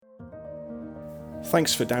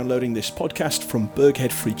Thanks for downloading this podcast from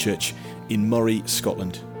Burghead Free Church in Moray,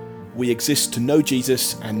 Scotland. We exist to know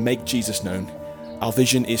Jesus and make Jesus known. Our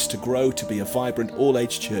vision is to grow to be a vibrant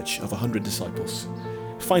all-age church of 100 disciples.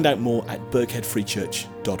 Find out more at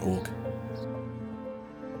burgheadfreechurch.org.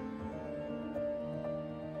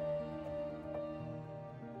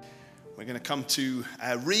 We're going to come to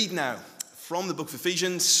read now from the book of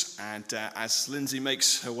Ephesians, and as Lindsay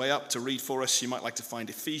makes her way up to read for us, you might like to find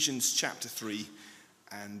Ephesians chapter 3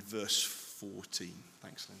 and verse 14.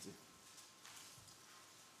 Thanks, Lindsay.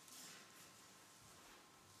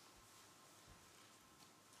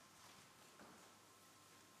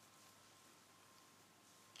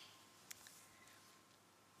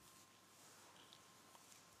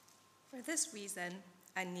 For this reason,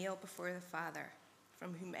 I kneel before the Father,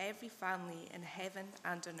 from whom every family in heaven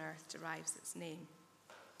and on earth derives its name.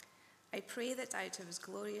 I pray that out of his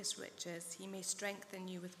glorious riches he may strengthen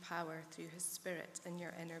you with power through his Spirit in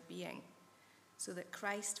your inner being, so that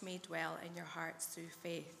Christ may dwell in your hearts through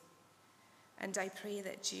faith. And I pray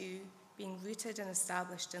that you, being rooted and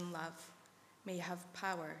established in love, may have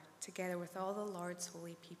power, together with all the Lord's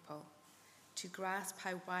holy people, to grasp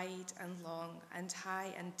how wide and long and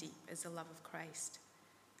high and deep is the love of Christ,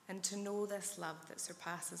 and to know this love that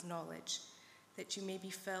surpasses knowledge, that you may be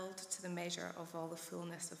filled to the measure of all the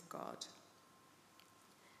fullness of God.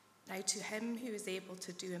 Now to him who is able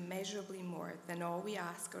to do immeasurably more than all we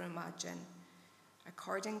ask or imagine,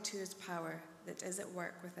 according to his power that is at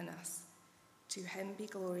work within us, to him be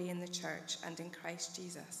glory in the church and in Christ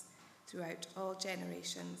Jesus, throughout all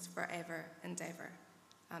generations, forever and ever.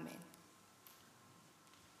 Amen.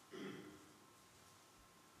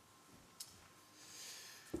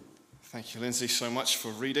 Thank you, Lindsay, so much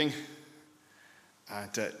for reading.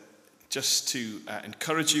 And just to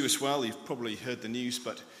encourage you as well, you've probably heard the news,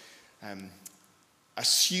 but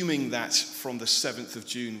assuming that from the 7th of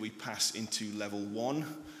June we pass into level 1,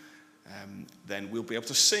 then we'll be able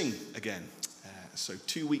to sing again. So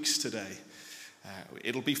 2 weeks today.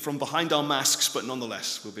 It'll be from behind our masks, but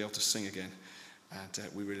nonetheless, we'll be able to sing again. And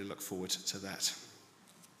we really look forward to that.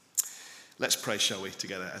 Let's pray, shall we,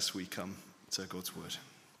 together as we come to God's word.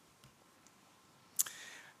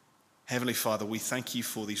 Heavenly Father, we thank you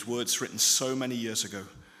for these words written so many years ago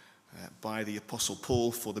by the Apostle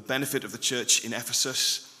Paul for the benefit of the church in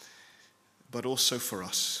Ephesus, but also for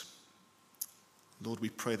us. Lord, we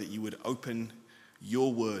pray that you would open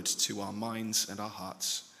your word to our minds and our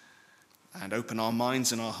hearts, and open our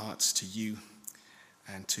minds and our hearts to you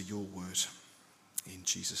and to your word. In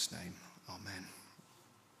Jesus' name, amen.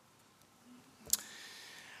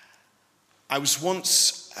 I was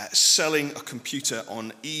once selling a computer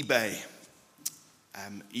on eBay.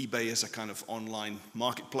 eBay is a kind of online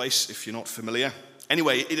marketplace, if you're not familiar.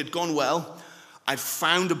 Anyway, it had gone well. I'd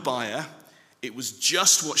found a buyer. It was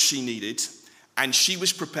just what she needed, and she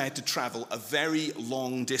was prepared to travel a very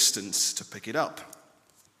long distance to pick it up.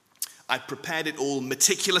 I prepared it all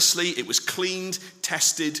meticulously. It was cleaned,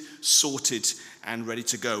 tested, sorted, and ready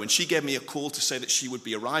to go. And she gave me a call to say that she would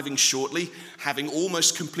be arriving shortly, having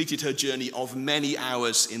almost completed her journey of many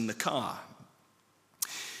hours in the car.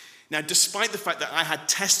 Now, despite the fact that I had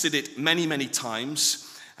tested it many, many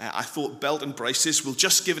times, I thought belt and braces, we'll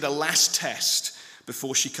just give it a last test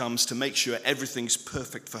before she comes to make sure everything's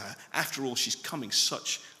perfect for her. After all, she's coming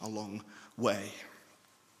such a long way.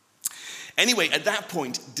 Anyway, at that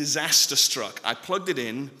point, disaster struck. I plugged it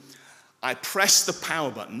in, I pressed the power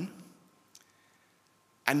button,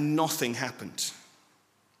 and nothing happened.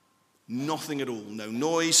 Nothing at all. No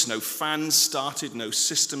noise, no fans started, no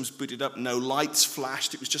systems booted up, no lights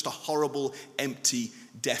flashed. It was just a horrible, empty,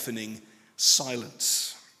 deafening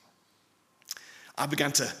silence. I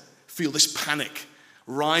began to feel this panic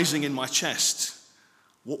rising in my chest.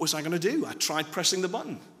 What was I going to do? I tried pressing the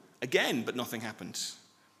button again, but nothing happened.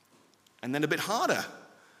 And then a bit harder,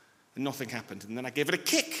 and nothing happened. And then I gave it a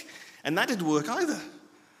kick, and that didn't work either.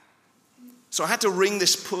 So I had to ring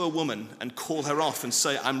this poor woman and call her off and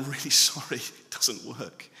say, I'm really sorry, it doesn't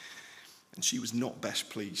work. And she was not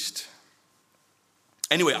best pleased.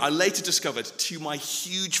 Anyway, I later discovered, to my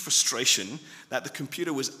huge frustration, that the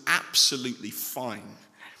computer was absolutely fine.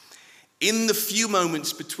 In the few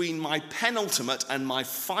moments between my penultimate and my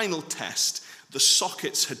final test, the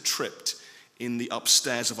sockets had tripped in the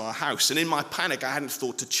upstairs of our house. And in my panic, I hadn't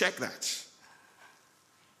thought to check that.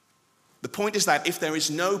 The point is that if there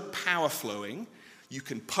is no power flowing, you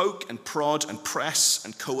can poke and prod and press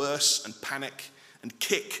and coerce and panic and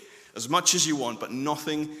kick as much as you want, but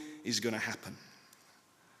nothing is going to happen.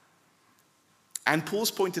 And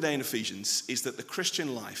Paul's point today in Ephesians is that the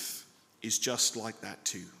Christian life is just like that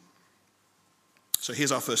too. So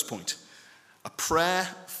here's our first point. A prayer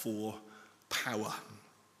for power.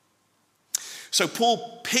 So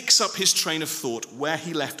Paul picks up his train of thought where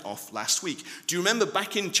he left off last week. Do you remember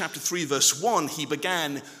back in chapter 3, verse 1, he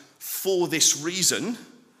began, "For this reason."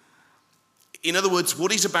 In other words,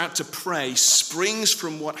 what he's about to pray springs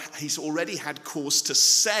from what he's already had cause to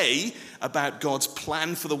say about God's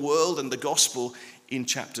plan for the world and the gospel in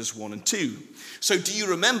chapters 1 and 2. So do you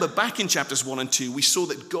remember back in chapters 1 and 2, we saw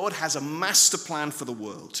that God has a master plan for the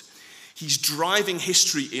world. He's driving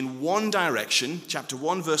history in one direction, chapter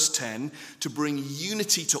 1, verse 10, to bring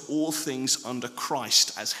unity to all things under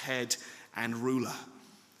Christ as head and ruler.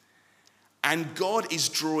 And God is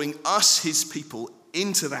drawing us, his people,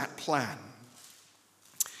 into that plan.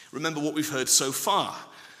 Remember what we've heard so far,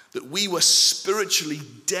 that we were spiritually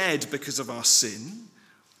dead because of our sin,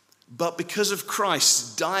 but because of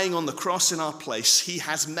Christ dying on the cross in our place, he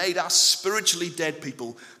has made us spiritually dead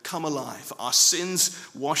people come alive, our sins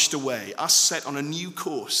washed away, us set on a new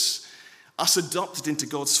course, us adopted into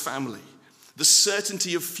God's family. The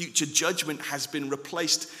certainty of future judgment has been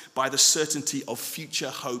replaced by the certainty of future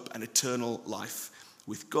hope and eternal life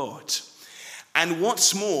with God. And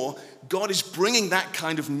what's more, God is bringing that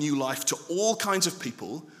kind of new life to all kinds of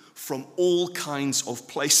people from all kinds of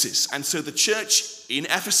places. And so the church in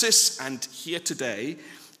Ephesus and here today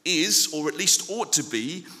is, or at least ought to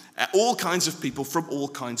be, all kinds of people from all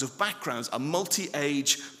kinds of backgrounds, a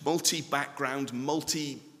multi-age, multi-background,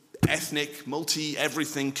 multi-ethnic,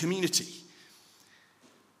 multi-everything community,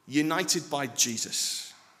 united by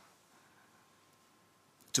Jesus.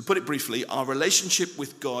 To put it briefly, our relationship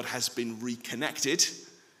with God has been reconnected,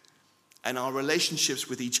 and our relationships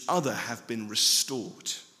with each other have been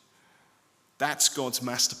restored. That's God's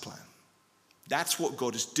master plan. That's what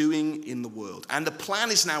God is doing in the world. And the plan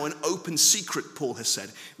is now an open secret, Paul has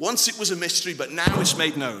said. Once it was a mystery, but now it's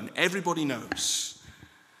made known. Everybody knows.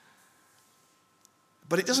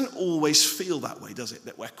 But it doesn't always feel that way, does it?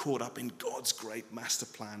 That we're caught up in God's great master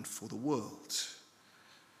plan for the world.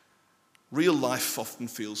 Real life often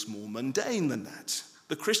feels more mundane than that.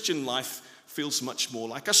 The Christian life feels much more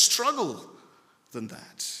like a struggle than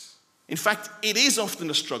that. In fact, it is often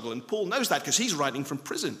a struggle, and Paul knows that because he's writing from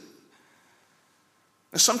prison.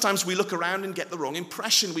 And sometimes we look around and get the wrong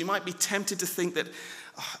impression. We might be tempted to think that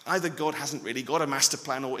either God hasn't really got a master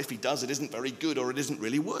plan, or if he does, it isn't very good, or it isn't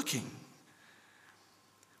really working.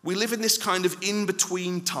 We live in this kind of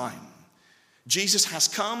in-between time. Jesus has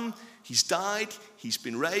come, he's died, he's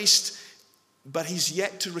been raised, but he's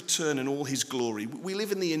yet to return in all his glory. We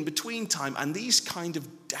live in the in-between time, and these kind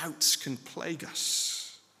of doubts can plague us.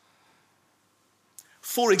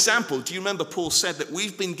 For example, do you remember Paul said that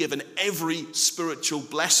we've been given every spiritual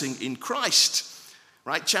blessing in Christ?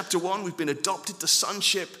 Right? Chapter 1, we've been adopted to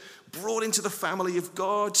sonship, brought into the family of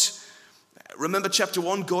God. Remember chapter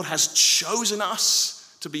 1, God has chosen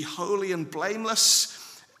us to be holy and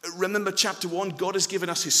blameless. Remember chapter 1, God has given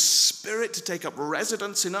us his Spirit to take up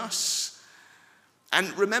residence in us.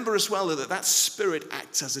 And remember as well that that Spirit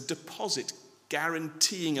acts as a deposit,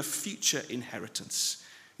 guaranteeing a future inheritance.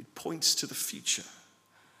 It points to the future.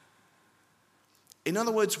 In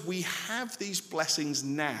other words, we have these blessings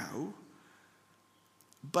now,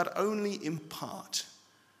 but only in part.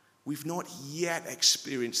 We've not yet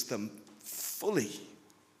experienced them fully.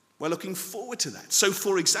 We're looking forward to that. So,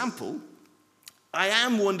 for example, I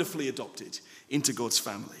am wonderfully adopted into God's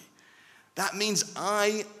family. That means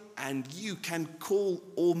I and you can call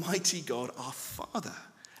Almighty God our Father.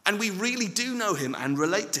 And we really do know him and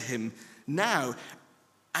relate to him now,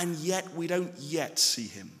 and yet we don't yet see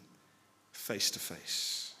him face to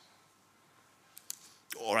face.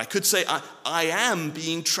 Or I could say, I am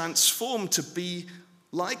being transformed to be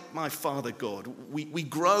like my Father God. We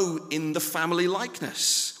grow in the family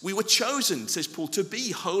likeness. We were chosen, says Paul, to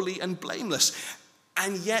be holy and blameless.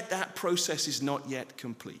 And yet that process is not yet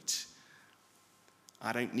complete.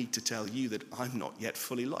 I don't need to tell you that I'm not yet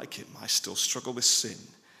fully like him. I still struggle with sin,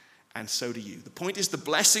 and so do you. The point is the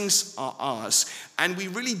blessings are ours, and we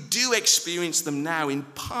really do experience them now in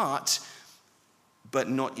part, but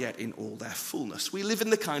not yet in all their fullness. We live in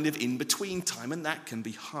the kind of in-between time, and that can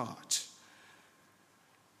be hard.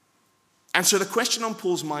 And so the question on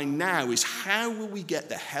Paul's mind now is, how will we get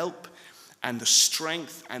the help and the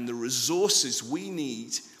strength and the resources we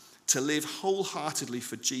need to live wholeheartedly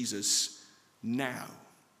for Jesus now?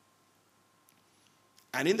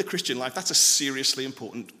 And in the Christian life, that's a seriously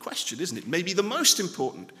important question, isn't it? Maybe the most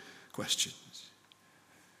important question.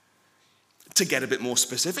 To get a bit more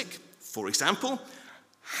specific, for example,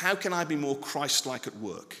 how can I be more Christ-like at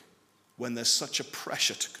work when there's such a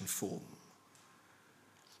pressure to conform?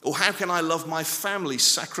 Or how can I love my family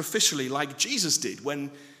sacrificially like Jesus did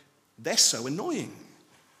when They're so annoying.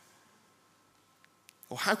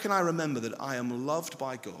 Or how can I remember that I am loved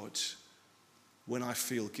by God when I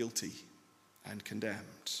feel guilty and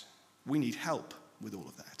condemned? We need help with all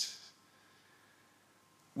of that.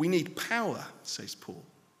 We need power, says Paul,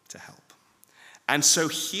 to help. And so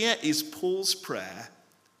here is Paul's prayer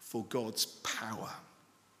for God's power.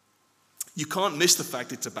 You can't miss the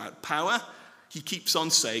fact it's about power. He keeps on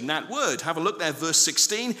saying that word. Have a look there, verse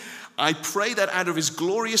 16. I pray that out of his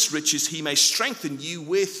glorious riches he may strengthen you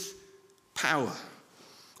with power.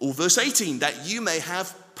 Or verse 18, that you may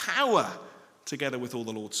have power together with all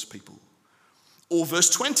the Lord's people. Or verse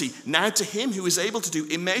 20, now to him who is able to do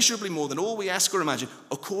immeasurably more than all we ask or imagine,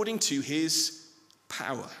 according to his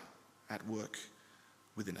power at work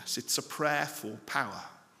within us. It's a prayer for power.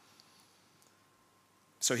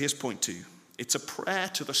 So here's point 2. It's a prayer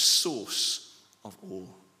to the source of all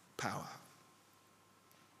power.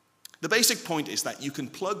 The basic point is that you can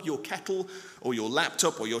plug your kettle or your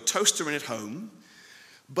laptop or your toaster in at home,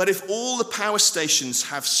 but if all the power stations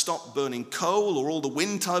have stopped burning coal or all the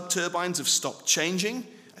wind turbines have stopped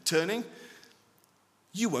turning,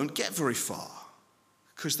 you won't get very far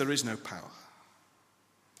because there is no power.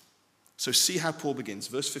 So see how Paul begins,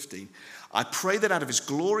 verse 15. I pray that out of his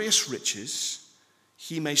glorious riches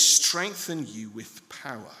he may strengthen you with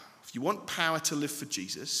power. If you want power to live for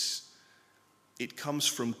Jesus, it comes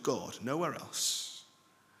from God, nowhere else.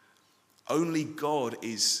 Only God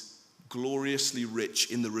is gloriously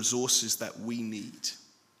rich in the resources that we need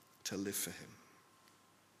to live for him.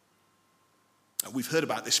 We've heard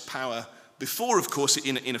about this power before, of course,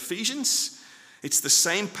 in Ephesians. It's the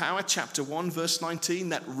same power, chapter 1, verse 19,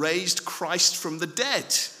 that raised Christ from the dead.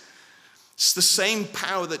 It's the same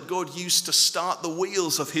power that God used to start the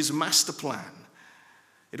wheels of his master plan.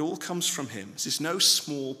 It all comes from him. This is no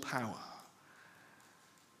small power.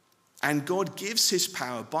 And God gives his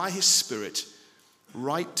power by his Spirit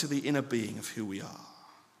right to the inner being of who we are.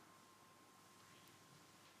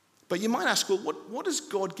 But you might ask, well, what does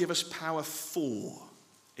God give us power for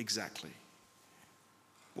exactly?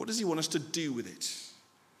 What does he want us to do with it?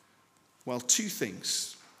 Well, 2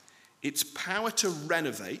 things. It's power to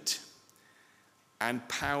renovate and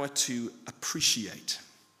power to appreciate.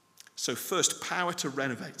 So first, power to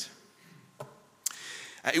renovate.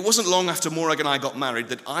 It wasn't long after Morag and I got married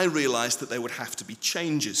that I realized that there would have to be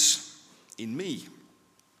changes in me.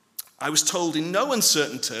 I was told in no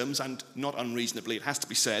uncertain terms, and not unreasonably, it has to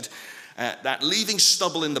be said, that leaving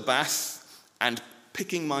stubble in the bath and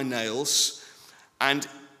picking my nails and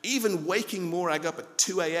even waking Morag up at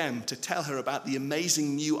 2 a.m. to tell her about the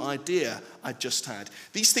amazing new idea I'd just had,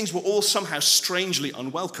 these things were all somehow strangely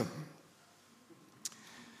unwelcome.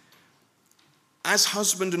 As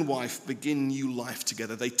husband and wife begin new life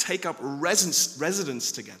together, they take up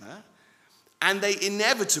residence together, and they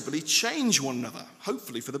inevitably change one another,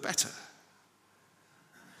 hopefully for the better.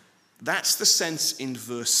 That's the sense in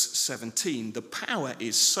verse 17. The power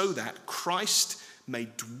is so that Christ may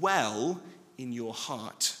dwell in your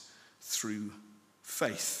heart through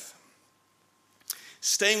faith.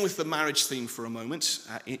 Staying with the marriage theme for a moment,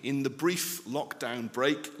 in the brief lockdown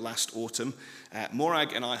break last autumn,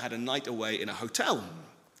 Morag and I had a night away in a hotel.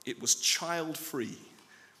 It was child-free,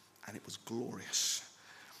 and it was glorious.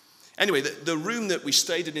 Anyway, the room that we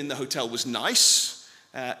stayed in the hotel was nice.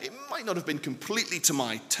 It might not have been completely to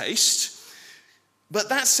my taste. But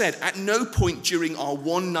that said, at no point during our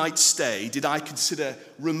one-night stay did I consider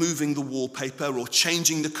removing the wallpaper or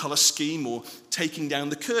changing the color scheme or taking down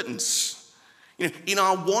the curtains. In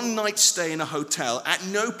our one-night stay in a hotel, at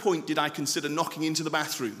no point did I consider knocking into the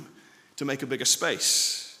bathroom to make a bigger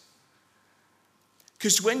space.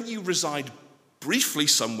 Because when you reside briefly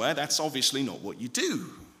somewhere, that's obviously not what you do.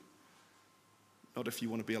 Not if you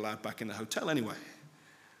want to be allowed back in the hotel anyway.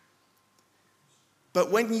 But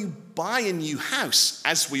when you buy a new house,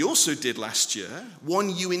 as we also did last year, one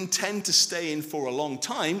you intend to stay in for a long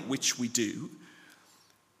time, which we do,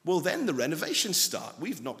 well, then the renovations start.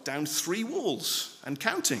 We've knocked down 3 walls and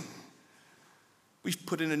counting. We've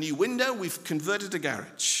put in a new window. We've converted a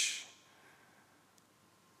garage.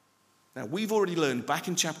 Now, we've already learned back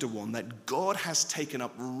in chapter 1 that God has taken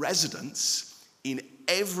up residence in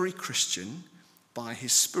every Christian by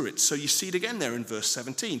his Spirit. So you see it again there in verse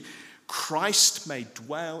 17. Christ may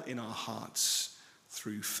dwell in our hearts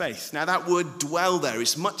through faith. Now, that word dwell there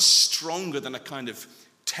is much stronger than a kind of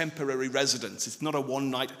temporary residence. It's not a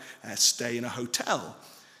one-night stay in a hotel.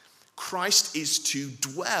 Christ is to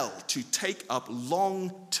dwell, to take up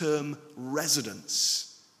long-term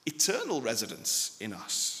residence, eternal residence in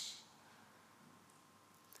us.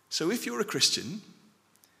 So if you're a Christian,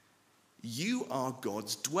 you are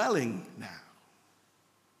God's dwelling now.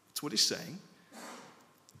 That's what he's saying.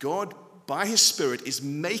 God, by his Spirit, is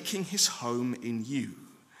making his home in you.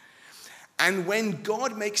 And when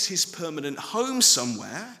God makes his permanent home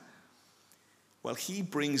somewhere, well, he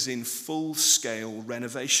brings in full-scale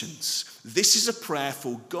renovations. This is a prayer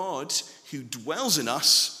for God who dwells in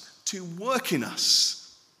us to work in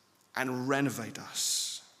us and renovate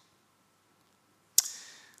us.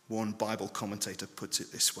 One Bible commentator puts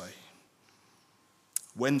it this way: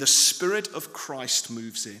 when the Spirit of Christ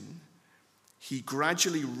moves in, he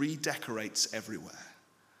gradually redecorates everywhere.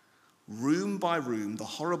 Room by room, the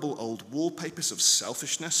horrible old wallpapers of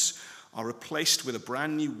selfishness are replaced with a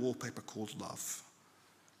brand new wallpaper called love.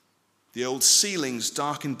 The old ceilings,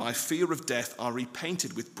 darkened by fear of death, are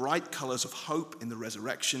repainted with bright colors of hope in the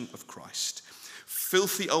resurrection of Christ.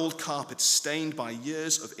 Filthy old carpets stained by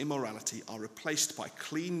years of immorality are replaced by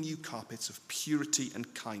clean new carpets of purity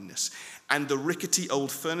and kindness. And the rickety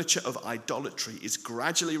old furniture of idolatry is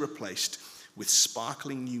gradually replaced with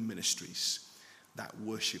sparkling new ministries that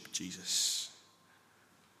worship Jesus.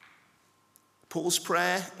 Paul's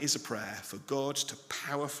prayer is a prayer for God to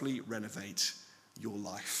powerfully renovate your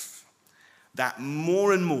life. That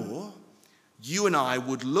more and more, you and I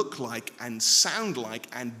would look like and sound like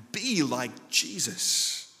and be like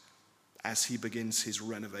Jesus as he begins his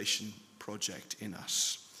renovation project in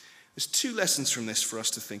us. There's two lessons from this for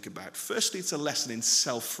us to think about. Firstly, it's a lesson in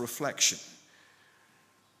self-reflection.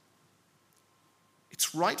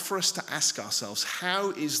 It's right for us to ask ourselves,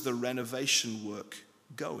 how is the renovation work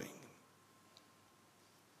going?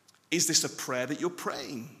 Is this a prayer that you're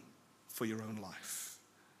praying for your own life?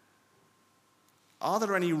 Are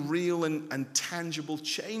there any real and tangible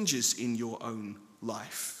changes in your own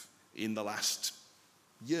life in the last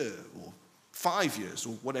year or 5 years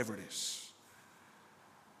or whatever it is?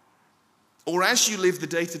 Or as you live the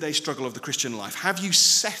day-to-day struggle of the Christian life, have you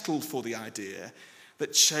settled for the idea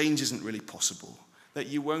that change isn't really possible, that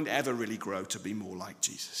you won't ever really grow to be more like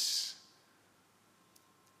Jesus?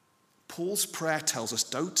 Paul's prayer tells us,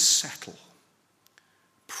 don't settle.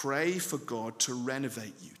 Pray for God to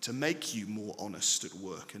renovate you, to make you more honest at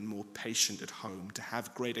work and more patient at home, to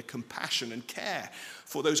have greater compassion and care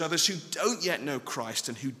for those others who don't yet know Christ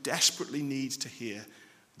and who desperately need to hear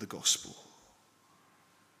the gospel.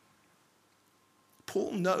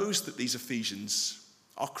 Paul knows that these Ephesians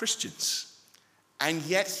are Christians, and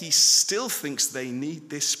yet he still thinks they need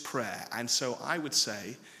this prayer. And so I would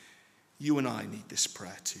say, you and I need this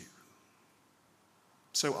prayer too.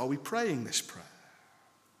 So are we praying this prayer?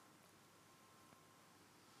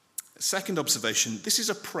 Second observation, this is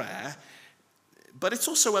a prayer, but it's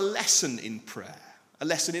also a lesson in prayer, a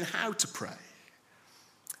lesson in how to pray.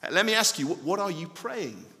 Let me ask you, what are you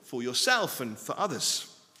praying for yourself and for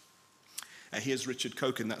others? Here's Richard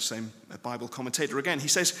Coken, that same Bible commentator again. He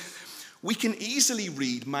says, we can easily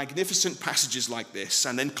read magnificent passages like this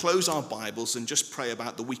and then close our Bibles and just pray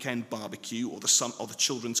about the weekend barbecue or the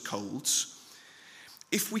children's colds.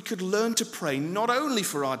 If we could learn to pray not only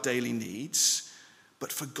for our daily needs,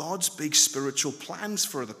 but for God's big spiritual plans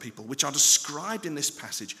for other people, which are described in this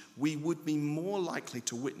passage, we would be more likely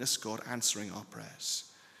to witness God answering our prayers.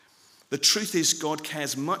 The truth is, God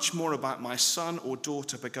cares much more about my son or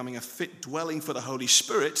daughter becoming a fit dwelling for the Holy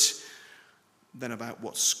Spirit than about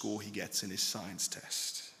what score he gets in his science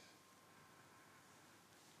test.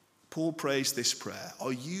 Paul prays this prayer.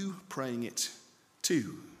 Are you praying it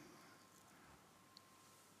too?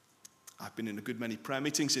 I've been in a good many prayer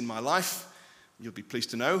meetings in my life. You'll be pleased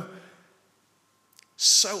to know.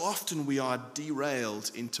 So often we are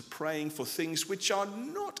derailed into praying for things which are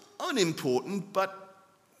not unimportant, but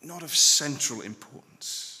not of central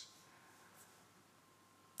importance.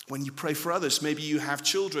 When you pray for others, maybe you have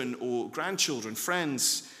children or grandchildren,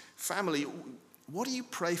 friends, family. What do you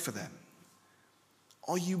pray for them?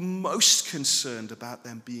 Are you most concerned about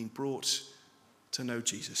them being brought to know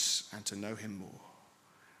Jesus and to know him more?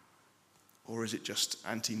 Or is it just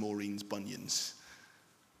Auntie Maureen's bunions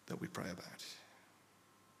that we pray about?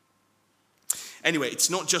 Anyway, it's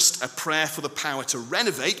not just a prayer for the power to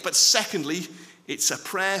renovate, but secondly, it's a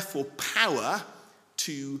prayer for power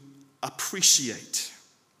to appreciate.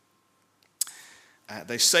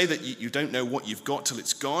 They say that you don't know what you've got till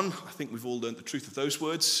it's gone. I think we've all learned the truth of those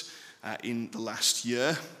words in the last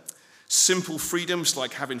year. Simple freedoms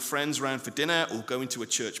like having friends around for dinner or going to a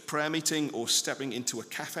church prayer meeting or stepping into a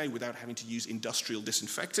cafe without having to use industrial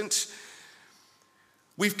disinfectant.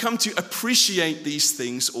 We've come to appreciate these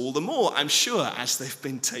things all the more, I'm sure, as they've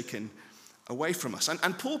been taken away from us.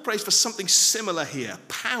 And Paul prays for something similar here,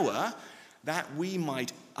 power that we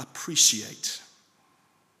might appreciate.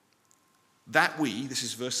 That we, this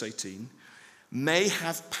is verse 18, may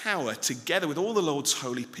have power, together with all the Lord's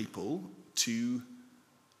holy people, to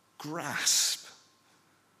grasp.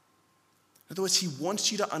 In other words, he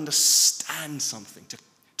wants you to understand something,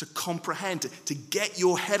 to comprehend, to get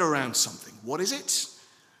your head around something. What is it?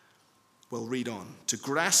 Well, read on. To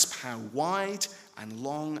grasp how wide and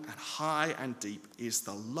long and high and deep is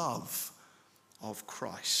the love of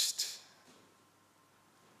Christ.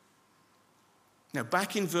 Now,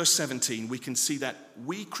 back in verse 17, we can see that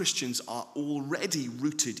we Christians are already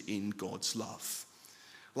rooted in God's love.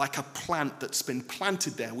 Like a plant that's been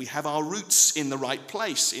planted there, we have our roots in the right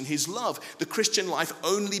place, in his love. The Christian life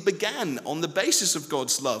only began on the basis of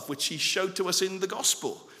God's love, which he showed to us in the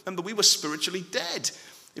gospel. Remember, we were spiritually dead.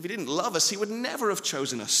 If he didn't love us, he would never have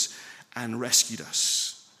chosen us and rescued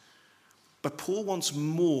us. But Paul wants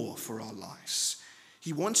more for our lives.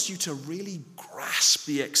 He wants you to really grasp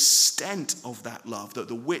the extent of that love,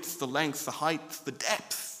 the width, the length, the height, the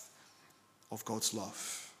depth of God's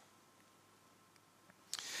love.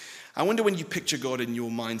 I wonder, when you picture God in your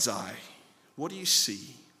mind's eye, what do you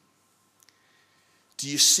see? Do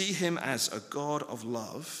you see him as a God of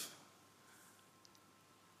love?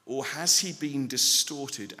 Or has he been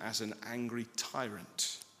distorted as an angry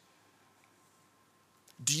tyrant?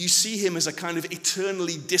 Do you see him as a kind of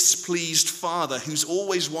eternally displeased father who's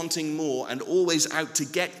always wanting more and always out to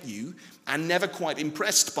get you and never quite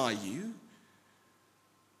impressed by you?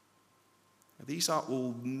 These are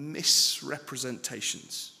all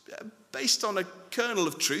misrepresentations based on a kernel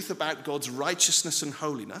of truth about God's righteousness and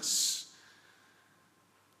holiness.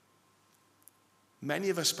 Many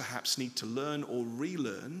of us perhaps need to learn or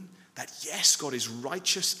relearn that, yes, God is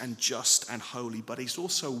righteous and just and holy, but he's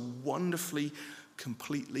also wonderfully,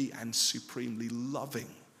 completely, and supremely loving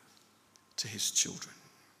to his children.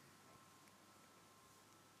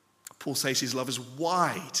 Paul says his love is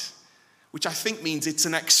wide, which I think means it's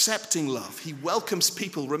an accepting love. He welcomes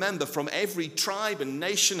people, remember, from every tribe and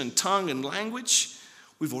nation and tongue and language.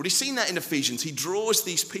 We've already seen that in Ephesians. He draws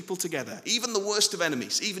these people together, even the worst of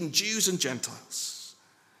enemies, even Jews and Gentiles.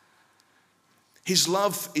 His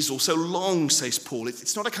love is also long, says Paul.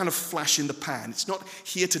 It's not a kind of flash in the pan. It's not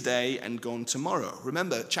here today and gone tomorrow.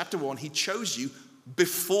 Remember, chapter 1, he chose you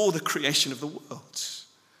before the creation of the world.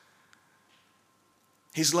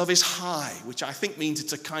 His love is high, which I think means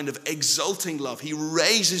it's a kind of exulting love. He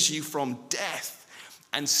raises you from death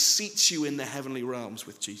and seats you in the heavenly realms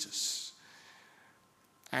with Jesus.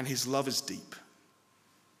 And his love is deep.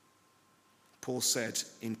 Paul said,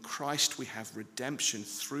 in Christ we have redemption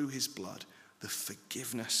through his blood, the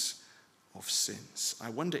forgiveness of sins. I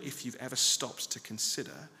wonder if you've ever stopped to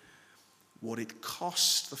consider what it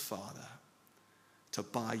cost the Father to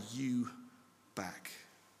buy you back.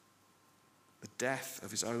 The death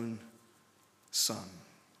of his own Son.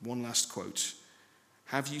 One last quote.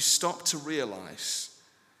 Have you stopped to realize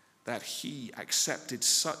that he accepted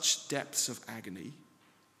such depths of agony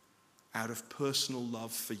out of personal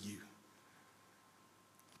love for you?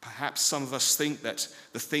 Perhaps some of us think that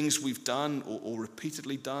the things we've done or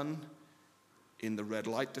repeatedly done in the red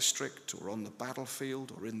light district or on the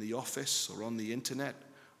battlefield or in the office or on the internet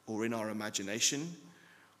or in our imagination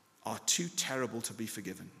are too terrible to be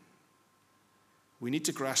forgiven. We need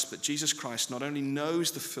to grasp that Jesus Christ not only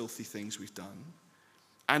knows the filthy things we've done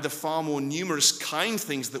and the far more numerous kind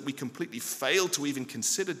things that we completely fail to even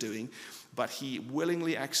consider doing, but he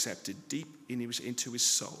willingly accepted deep into his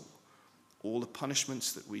soul all the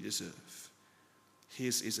punishments that we deserve.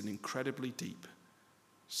 His is an incredibly deep,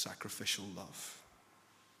 sacrificial love.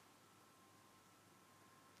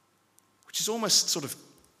 Which is almost sort of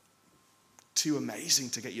too amazing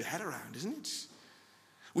to get your head around, isn't it?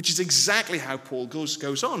 Which is exactly how Paul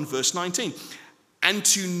goes on, verse 19. And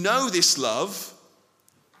to know this love,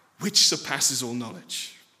 which surpasses all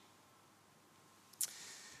knowledge.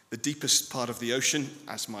 The deepest part of the ocean,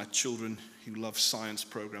 as my children who love science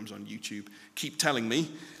programs on YouTube keep telling me,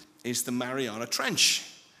 is the Mariana Trench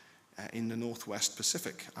in the Northwest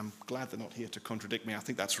Pacific. I'm glad they're not here to contradict me. I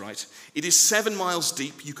think that's right. It is 7 miles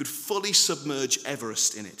deep. You could fully submerge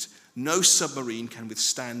Everest in it. No submarine can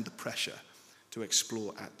withstand the pressure to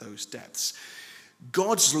explore at those depths.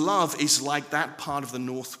 God's love is like that part of the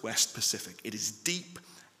Northwest Pacific. It is deep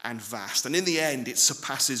and vast, and in the end, it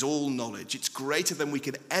surpasses all knowledge. It's greater than we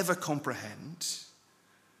could ever comprehend.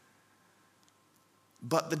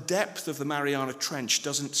 But the depth of the Mariana Trench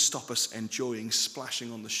doesn't stop us enjoying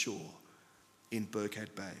splashing on the shore in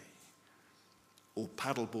Birkhead Bay, or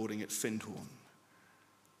paddleboarding at Findhorn,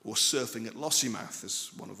 or surfing at Lossiemouth, as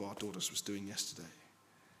one of our daughters was doing yesterday.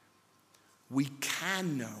 We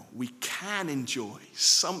can know, we can enjoy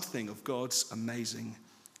something of God's amazing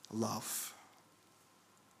love.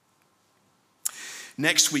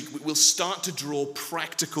 Next week, we'll start to draw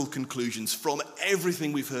practical conclusions from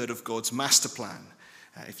everything we've heard of God's master plan.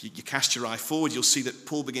 If you cast your eye forward, you'll see that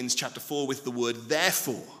Paul begins chapter 4 with the word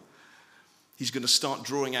therefore. He's going to start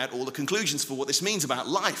drawing out all the conclusions for what this means about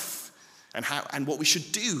life and what we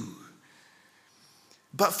should do.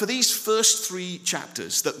 But for these first 3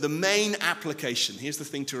 chapters, the main application, here's the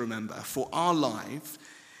thing to remember, for our life,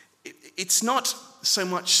 it's not so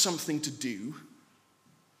much something to do.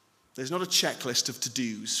 There's not a checklist of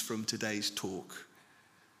to-dos from today's talk.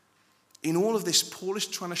 In all of this, Paul is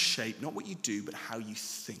trying to shape not what you do, but how you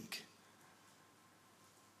think.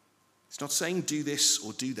 It's not saying do this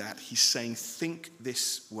or do that. He's saying think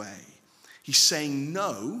this way. He's saying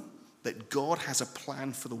know that God has a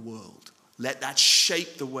plan for the world. Let that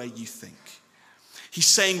shape the way you think. He's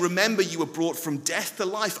saying remember you were brought from death to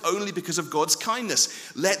life only because of God's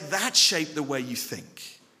kindness. Let that shape the way you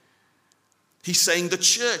think. He's saying the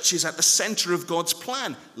church is at the center of God's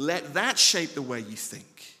plan. Let that shape the way you think.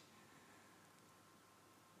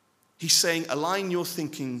 He's saying align your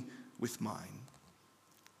thinking with mine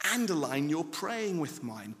and align your praying with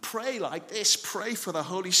mine. Pray like this. Pray for the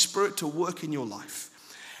Holy Spirit to work in your life.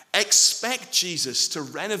 Expect Jesus to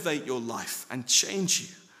renovate your life and change you.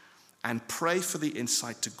 And pray for the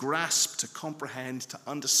insight to grasp, to comprehend, to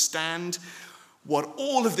understand what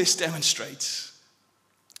all of this demonstrates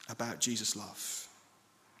about Jesus' love.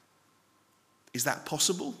 Is that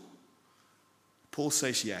possible? Paul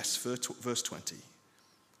says yes, verse 20.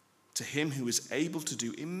 To him who is able to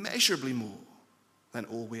do immeasurably more than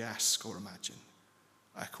all we ask or imagine,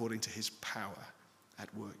 according to his power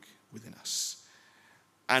at work within us.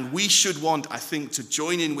 And we should want, I think, to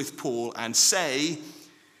join in with Paul and say,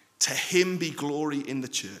 to him be glory in the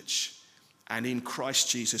church and in Christ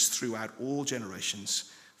Jesus throughout all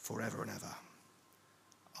generations, forever and ever.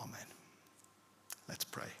 Amen. Let's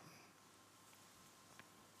pray.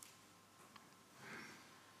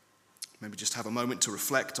 Maybe just have a moment to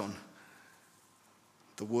reflect on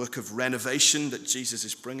the work of renovation that Jesus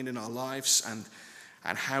is bringing in our lives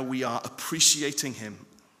and how we are appreciating him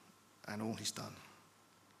and all he's done.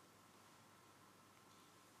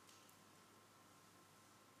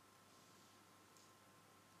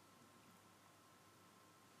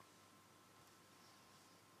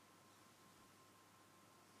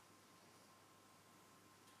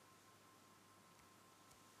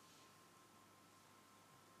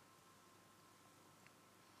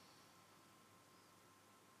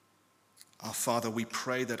 Our Father, we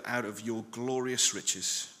pray that out of your glorious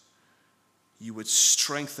riches, you would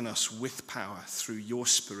strengthen us with power through your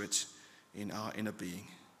Spirit in our inner being,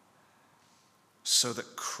 so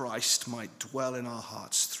that Christ might dwell in our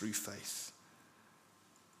hearts through faith.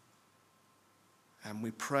 And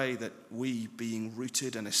we pray that we, being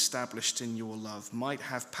rooted and established in your love, might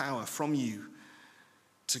have power from you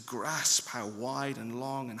to grasp how wide and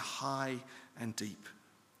long and high and deep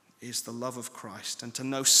is the love of Christ, and to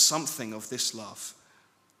know something of this love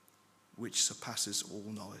which surpasses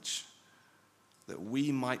all knowledge, that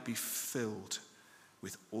we might be filled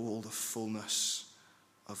with all the fullness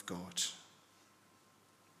of God.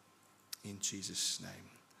 In Jesus'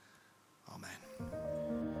 name, amen.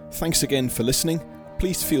 Thanks again for listening.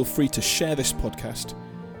 Please feel free to share this podcast,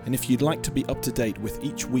 and if you'd like to be up to date with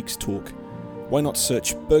each week's talk, why not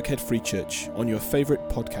search Birkhead Free Church on your favourite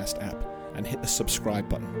podcast app and hit the subscribe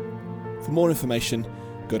button. For more information,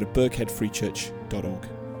 go to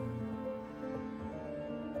birkheadfreechurch.org.